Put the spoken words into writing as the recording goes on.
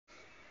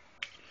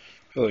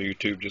Hello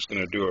YouTube, just going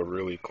to do a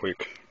really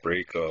quick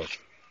break of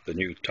the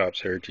new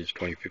Topps Heritage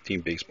 2015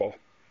 baseball.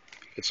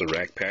 It's a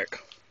rack pack.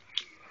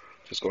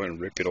 Just go ahead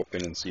and rip it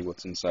open and see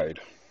what's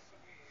inside.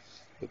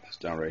 Put this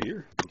down right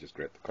here and just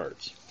grab the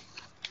cards.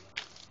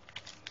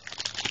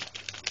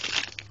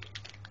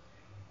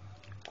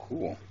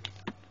 Cool.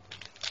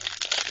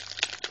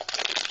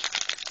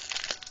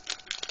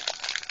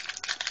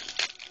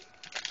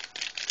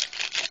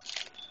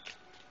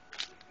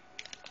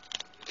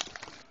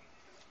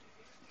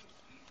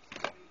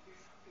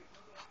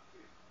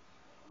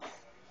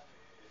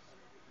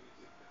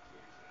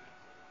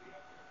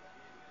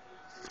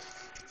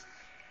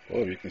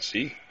 Well, you can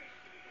see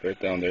right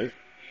down there,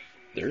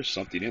 there's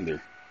something in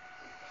there.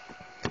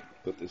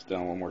 Put this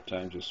down one more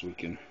time just so we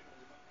can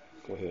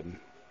go ahead and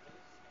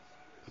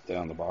put that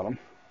on the bottom.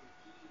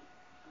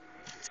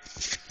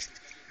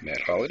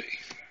 Matt Holliday,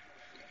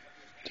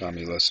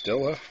 Tommy La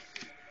Stella,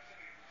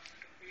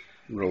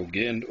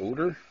 Rogen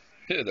Oder.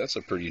 Yeah, that's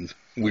a pretty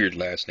weird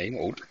last name,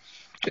 Oder.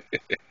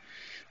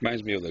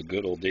 Reminds me of the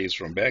good old days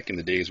from back in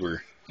the days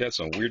where you had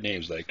some weird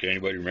names, like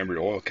anybody remember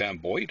Oil Can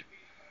Boyd?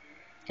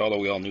 Although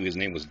we all knew his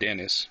name was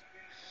Dennis.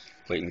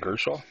 Clayton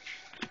Kershaw,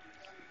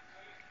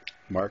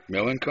 Mark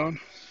Melancon,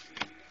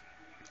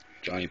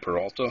 Johnny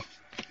Peralta,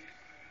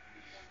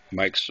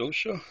 Mike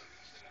Scioscia,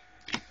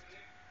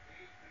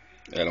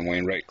 Adam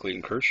Wainwright,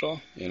 Clayton Kershaw,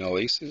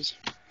 NL Aces,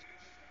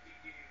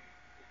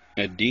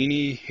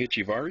 Adeiny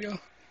Hechavarria,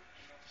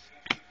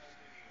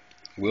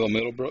 Will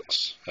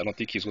Middlebrooks, I don't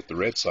think he's with the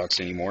Red Sox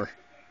anymore,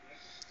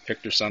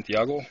 Hector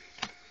Santiago,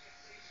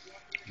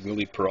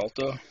 Willie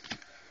Peralta,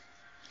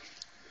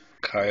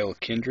 Kyle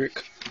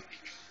Kendrick,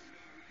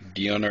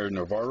 Dioner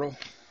Navarro,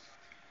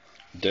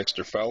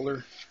 Dexter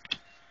Fowler,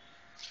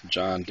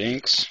 John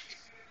Danks,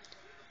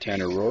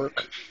 Tanner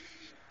Roark.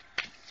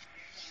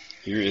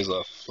 Here is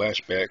a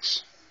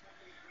flashbacks,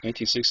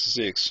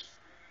 1966.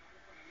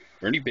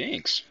 Ernie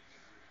Banks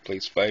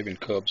plays 5 in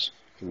Cubs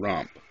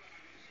romp.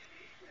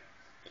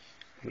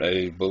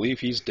 I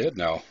believe he's dead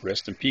now.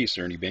 Rest in peace,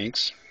 Ernie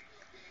Banks.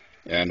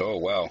 And oh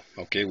wow,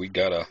 okay, we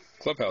got a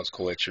Clubhouse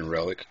Collection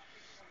relic.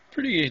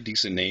 Pretty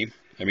decent name.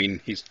 I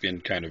mean, he's been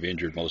kind of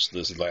injured most of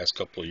this last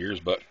couple of years,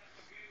 but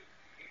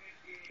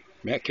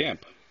Matt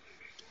Kemp.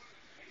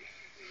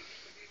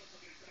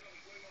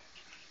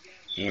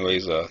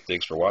 Anyways,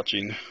 thanks for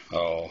watching.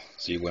 I'll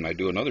see you when I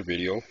do another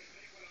video.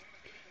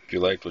 If you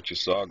liked what you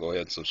saw, go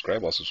ahead and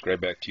subscribe. I'll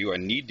subscribe back to you. I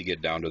need to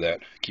get down to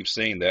that. I keep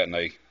saying that, and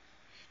I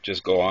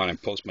just go on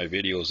and post my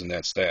videos, and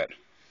that's that.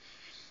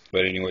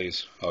 But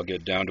anyways, I'll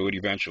get down to it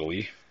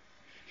eventually.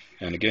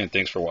 And again,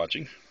 thanks for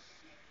watching.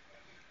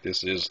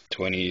 This is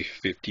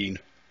 2015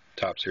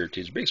 Topps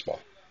Heritage Baseball.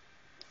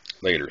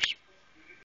 Laters.